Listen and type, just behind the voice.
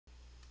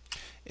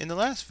In the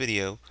last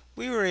video,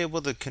 we were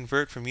able to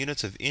convert from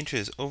units of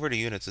inches over to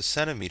units of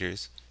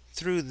centimeters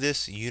through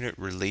this unit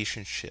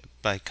relationship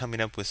by coming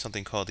up with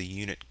something called a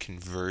unit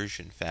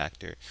conversion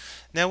factor.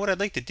 Now what I'd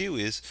like to do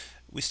is,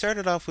 we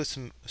started off with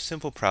some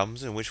simple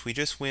problems in which we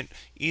just went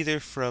either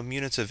from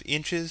units of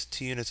inches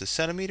to units of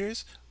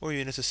centimeters or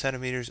units of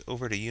centimeters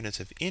over to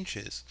units of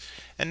inches.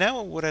 And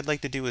now what I'd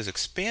like to do is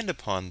expand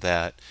upon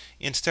that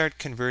and start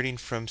converting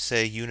from,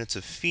 say, units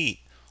of feet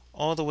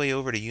all the way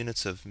over to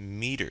units of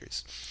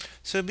meters.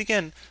 So to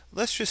begin,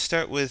 let's just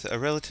start with a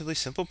relatively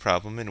simple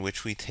problem in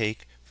which we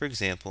take, for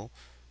example,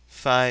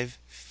 5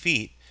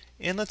 feet,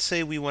 and let's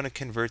say we want to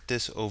convert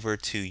this over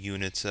to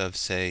units of,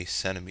 say,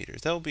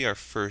 centimeters. That will be our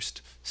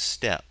first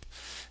step.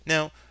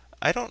 Now,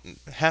 I don't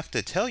have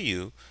to tell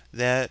you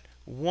that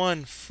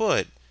 1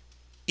 foot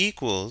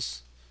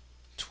equals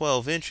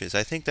 12 inches.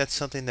 I think that's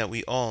something that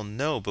we all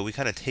know, but we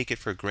kind of take it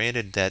for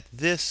granted that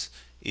this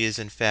is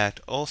in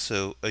fact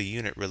also a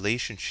unit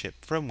relationship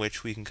from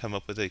which we can come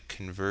up with a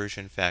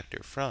conversion factor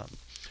from.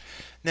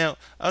 Now,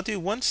 I'll do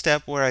one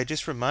step where I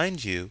just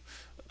remind you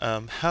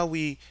how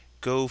we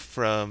go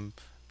from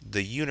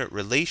the unit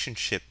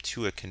relationship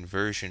to a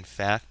conversion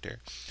factor.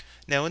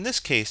 Now, in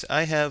this case,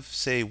 I have,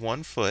 say,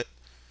 1 foot,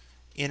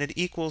 and it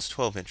equals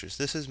 12 inches.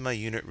 This is my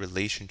unit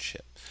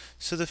relationship.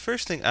 So the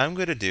first thing I'm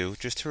going to do,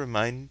 just to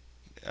remind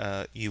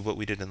you what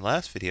we did in the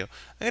last video,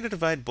 I'm going to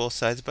divide both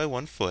sides by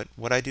 1 foot.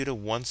 What I do to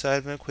one side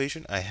of an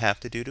equation, I have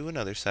to do to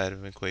another side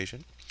of an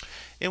equation.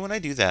 And when I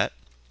do that,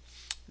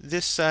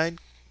 this side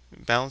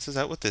balances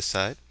out with this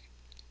side.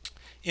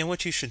 And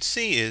what you should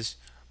see is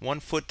 1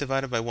 foot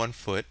divided by 1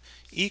 foot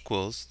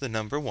equals the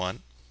number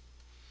 1.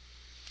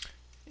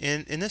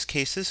 And in this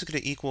case, this is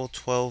going to equal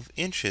 12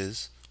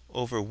 inches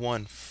over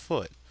 1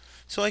 foot.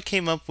 So I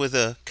came up with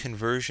a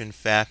conversion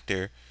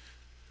factor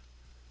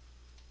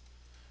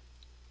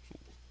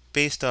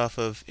based off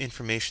of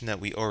information that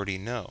we already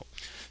know.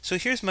 So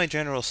here's my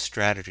general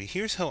strategy.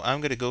 Here's how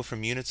I'm going to go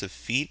from units of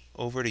feet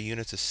over to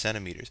units of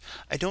centimeters.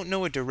 I don't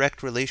know a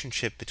direct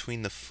relationship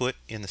between the foot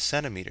and the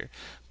centimeter,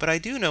 but I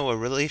do know a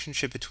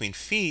relationship between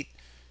feet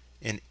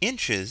and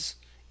inches,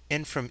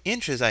 and from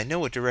inches I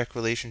know a direct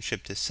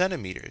relationship to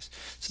centimeters.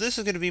 So this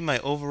is going to be my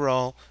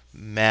overall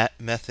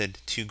method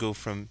to go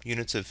from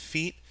units of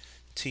feet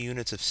to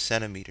units of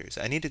centimeters.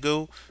 I need to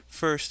go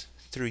first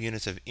through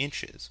units of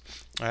inches.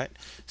 Alright,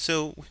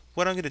 so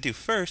what I'm going to do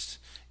first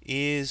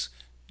is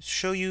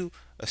show you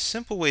a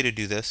simple way to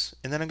do this,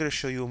 and then I'm going to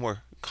show you a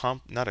more,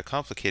 not a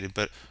complicated,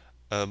 but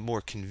a more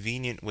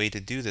convenient way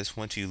to do this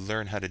once you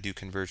learn how to do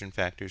conversion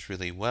factors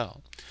really well.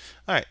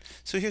 Alright,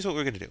 so here's what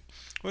we're going to do.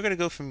 We're going to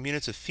go from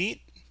units of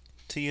feet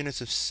to units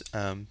of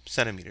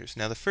centimeters.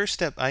 Now the first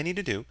step I need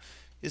to do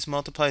is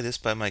multiply this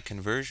by my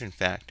conversion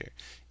factor.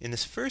 In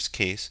this first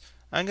case,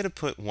 I'm going to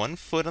put 1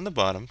 foot on the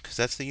bottom, because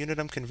that's the unit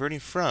I'm converting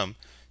from,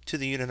 to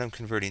the unit I'm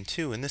converting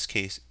to, in this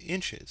case,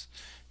 inches.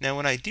 Now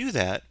when I do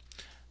that,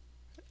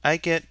 I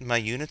get my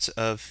units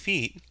of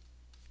feet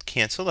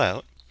cancel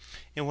out,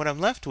 and what I'm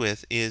left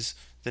with is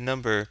the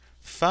number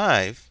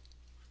 5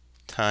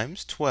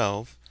 times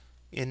 12,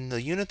 and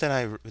the unit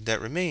that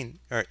remain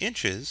are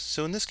inches,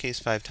 so in this case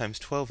 5 times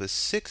 12 is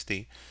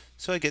 60,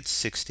 so I get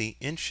 60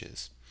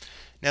 inches.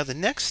 Now the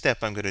next step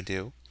I'm going to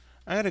do,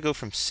 I'm going to go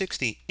from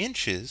 60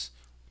 inches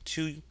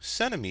to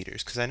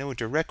centimeters, because I know a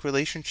direct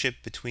relationship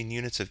between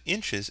units of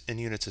inches and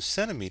units of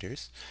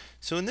centimeters.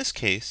 So in this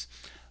case,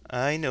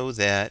 I know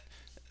that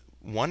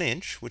 1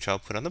 inch, which I'll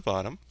put on the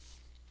bottom,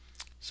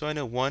 so I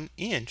know 1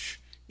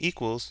 inch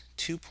equals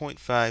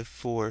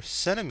 2.54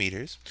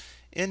 centimeters.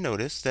 And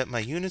notice that my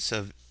units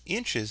of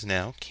inches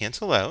now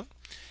cancel out,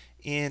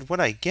 and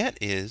what I get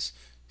is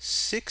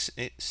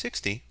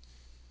 60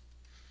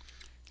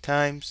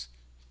 times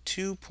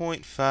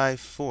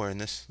 2.54, and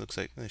this looks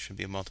like this should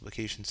be a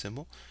multiplication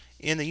symbol,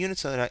 and the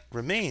units that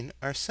remain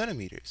are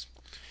centimeters.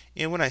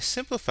 And when I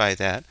simplify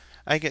that,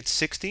 I get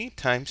 60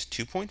 times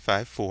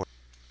 2.54,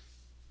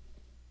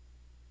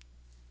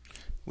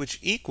 which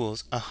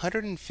equals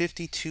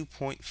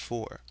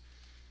 152.4.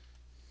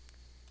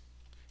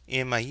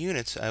 And my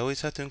units, I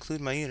always have to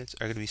include my units,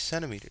 are going to be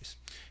centimeters.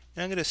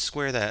 And I'm going to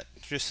square that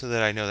just so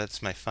that I know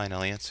that's my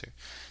final answer.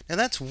 Now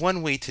that's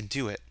one way to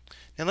do it.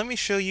 Now let me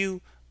show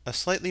you a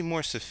slightly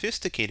more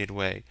sophisticated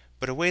way,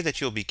 but a way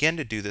that you'll begin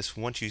to do this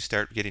once you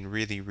start getting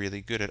really,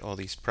 really good at all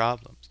these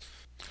problems.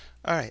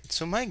 Alright,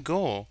 so my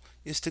goal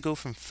is to go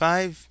from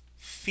 5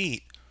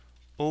 feet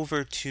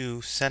over to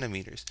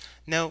centimeters.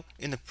 Now,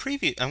 in the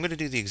previous, I'm going to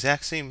do the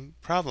exact same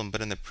problem,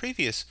 but in the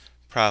previous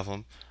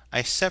problem,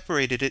 I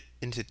separated it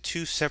into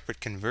 2 separate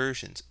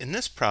conversions. In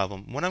this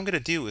problem, what I'm going to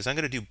do is I'm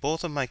going to do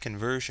both of my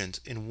conversions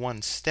in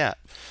one step.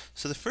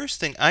 So the first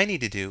thing I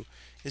need to do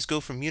is go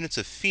from units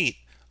of feet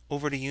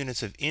over to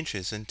units of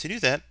inches. And to do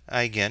that,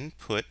 I again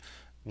put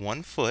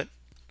 1 foot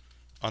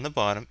on the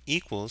bottom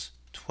equals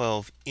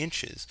 12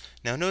 inches.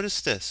 Now notice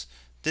this.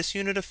 This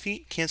unit of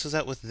feet cancels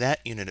out with that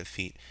unit of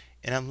feet,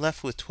 and I'm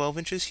left with 12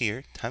 inches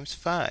here times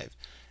 5.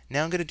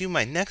 Now I'm going to do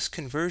my next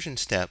conversion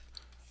step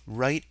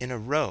right in a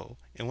row.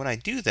 And when I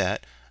do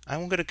that,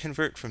 I'm going to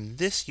convert from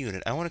this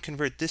unit. I want to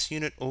convert this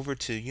unit over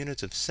to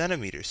units of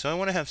centimeters. So I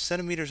want to have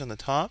centimeters on the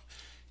top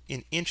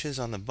and inches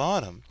on the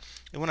bottom.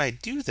 And when I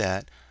do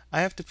that,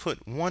 I have to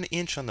put 1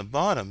 inch on the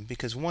bottom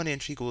because 1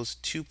 inch equals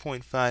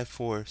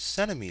 2.54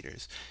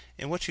 centimeters.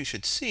 And what you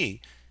should see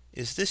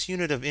is this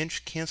unit of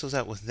inch cancels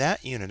out with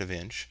that unit of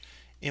inch.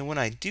 And when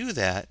I do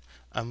that,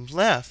 I'm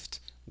left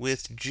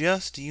with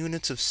just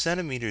units of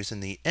centimeters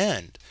in the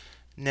end.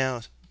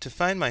 Now, to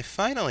find my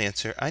final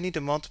answer, I need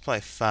to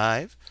multiply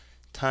 5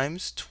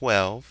 times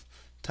 12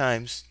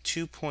 times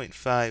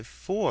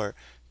 2.54.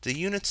 The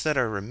units that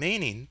are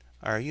remaining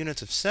are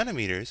units of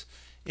centimeters,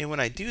 and when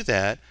I do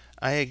that,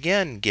 I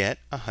again get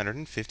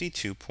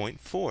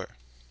 152.4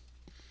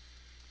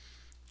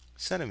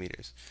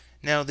 centimeters.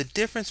 Now, the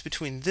difference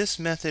between this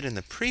method and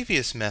the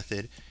previous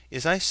method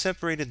is I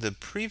separated the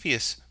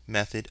previous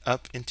method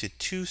up into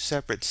 2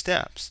 separate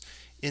steps.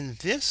 In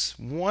this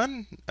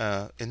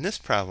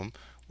problem,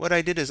 what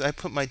I did is I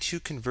put my 2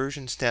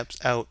 conversion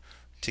steps out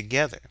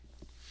together.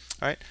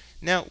 All right.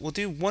 Now, we'll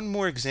do one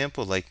more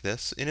example like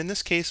this. And in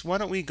this case, why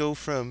don't we go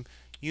from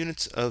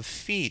units of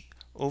feet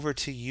over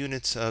to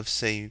units of,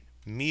 say,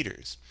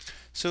 meters.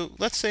 So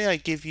let's say I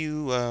give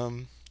you,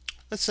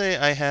 let's say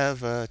I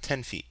have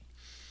 10 feet.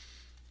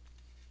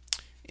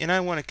 And I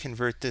want to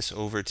convert this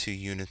over to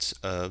units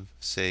of,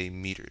 say,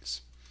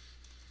 meters.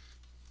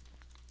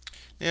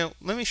 Now,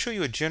 let me show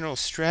you a general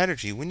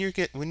strategy. When you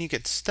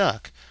get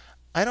stuck,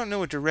 I don't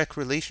know a direct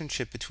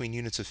relationship between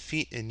units of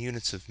feet and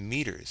units of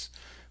meters.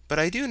 But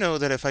I do know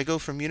that if I go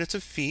from units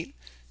of feet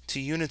to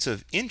units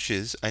of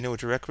inches, I know a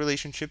direct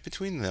relationship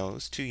between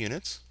those 2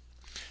 units.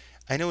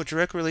 I know a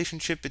direct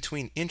relationship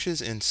between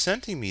inches and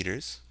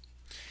centimeters.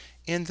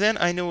 And then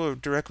I know a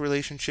direct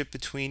relationship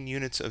between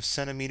units of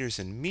centimeters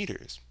and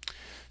meters.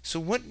 So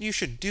what you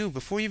should do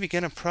before you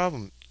begin a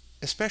problem,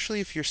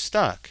 especially if you're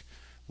stuck,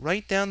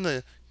 write down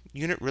the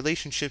unit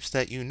relationships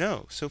that you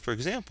know. So for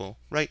example,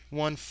 write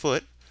 1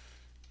 foot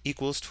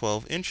equals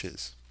 12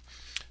 inches.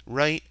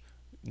 Write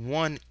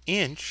 1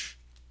 inch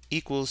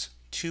equals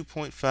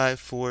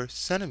 2.54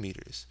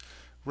 centimeters.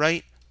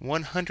 Write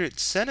 100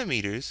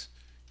 centimeters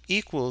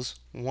equals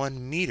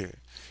 1 meter.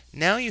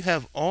 Now you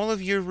have all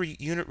of your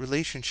unit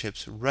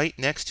relationships right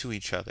next to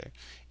each other,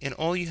 and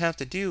all you have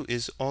to do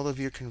is all of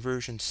your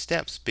conversion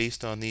steps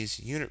based on these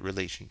unit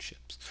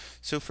relationships.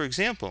 So for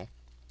example,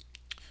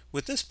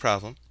 with this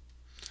problem,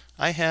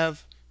 I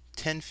have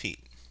 10 feet.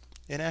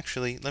 And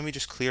actually, let me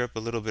just clear up a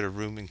little bit of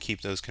room and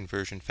keep those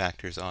conversion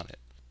factors on it.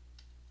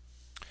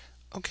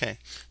 Okay,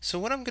 so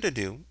what I'm going to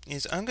do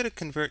is I'm going to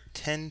convert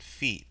 10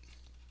 feet.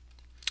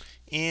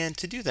 And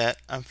to do that,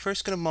 I'm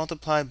first going to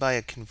multiply by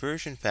a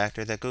conversion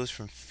factor that goes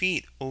from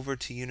feet over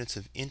to units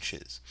of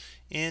inches.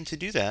 And to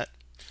do that,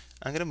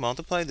 I'm going to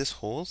multiply this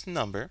whole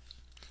number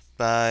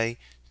by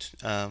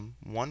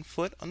 1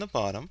 foot on the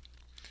bottom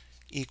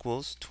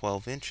equals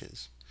 12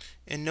 inches.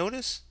 And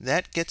notice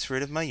that gets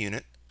rid of my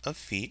unit of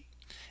feet.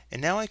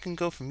 And now I can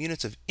go from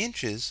units of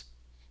inches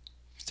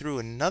through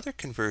another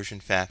conversion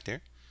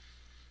factor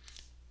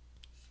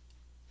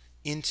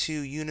into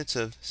units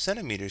of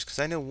centimeters, because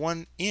I know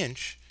 1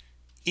 inch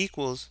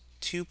equals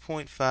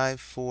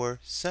 2.54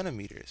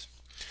 centimeters.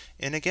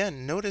 And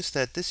again, notice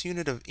that this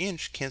unit of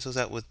inch cancels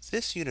out with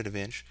this unit of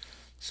inch,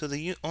 so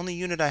the only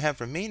unit I have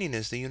remaining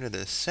is the unit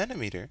of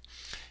centimeter.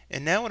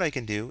 And now what I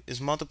can do is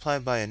multiply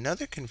by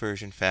another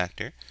conversion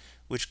factor,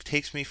 which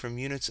takes me from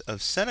units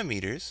of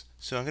centimeters,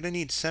 so I'm going to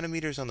need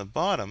centimeters on the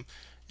bottom,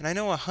 and I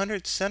know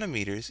 100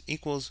 centimeters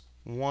equals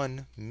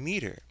 1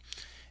 meter.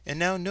 And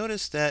now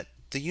notice that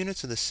the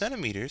units of the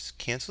centimeters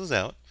cancels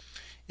out,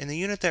 and the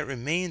unit that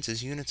remains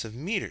is units of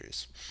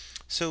meters.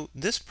 So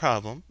this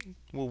problem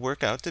will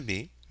work out to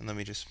be, and let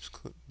me just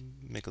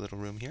make a little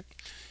room here.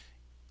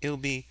 It'll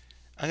be,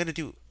 I'm going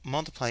to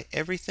multiply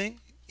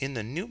everything in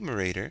the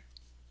numerator.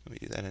 Let me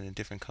do that in a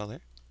different color.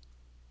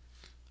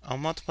 I'll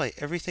multiply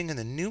everything in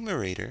the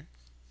numerator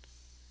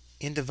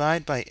and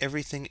divide by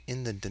everything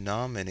in the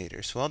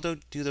denominator. So I'll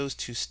do those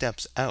 2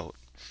 steps out.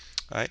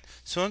 All right.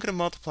 So I'm going to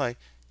multiply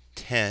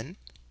 10.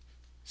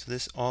 So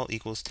this all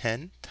equals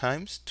 10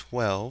 times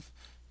 12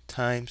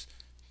 times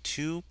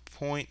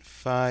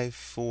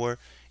 2.54.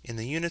 And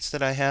the units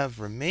that I have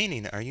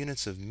remaining are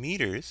units of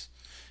meters.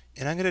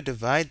 And I'm going to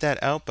divide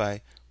that out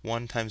by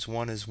 1 times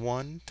 1 is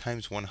 1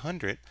 times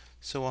 100.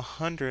 So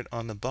 100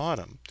 on the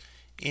bottom.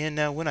 And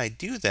now when I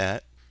do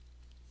that,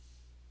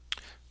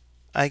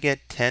 I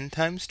get 10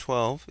 times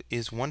 12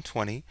 is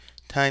 120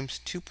 times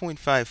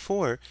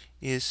 2.54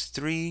 is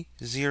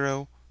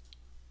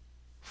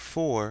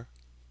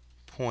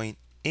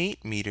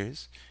 304.8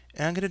 meters.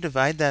 And I'm going to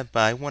divide that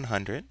by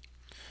 100.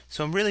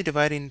 So I'm really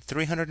dividing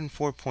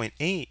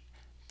 304.8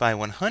 by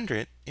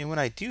 100. And when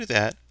I do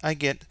that, I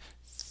get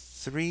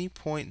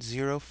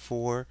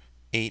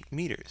 3.048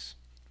 meters.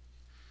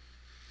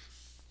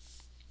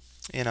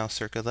 And I'll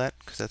circle that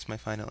because that's my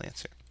final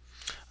answer.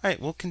 All right,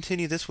 we'll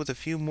continue this with a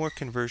few more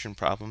conversion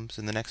problems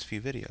in the next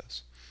few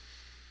videos.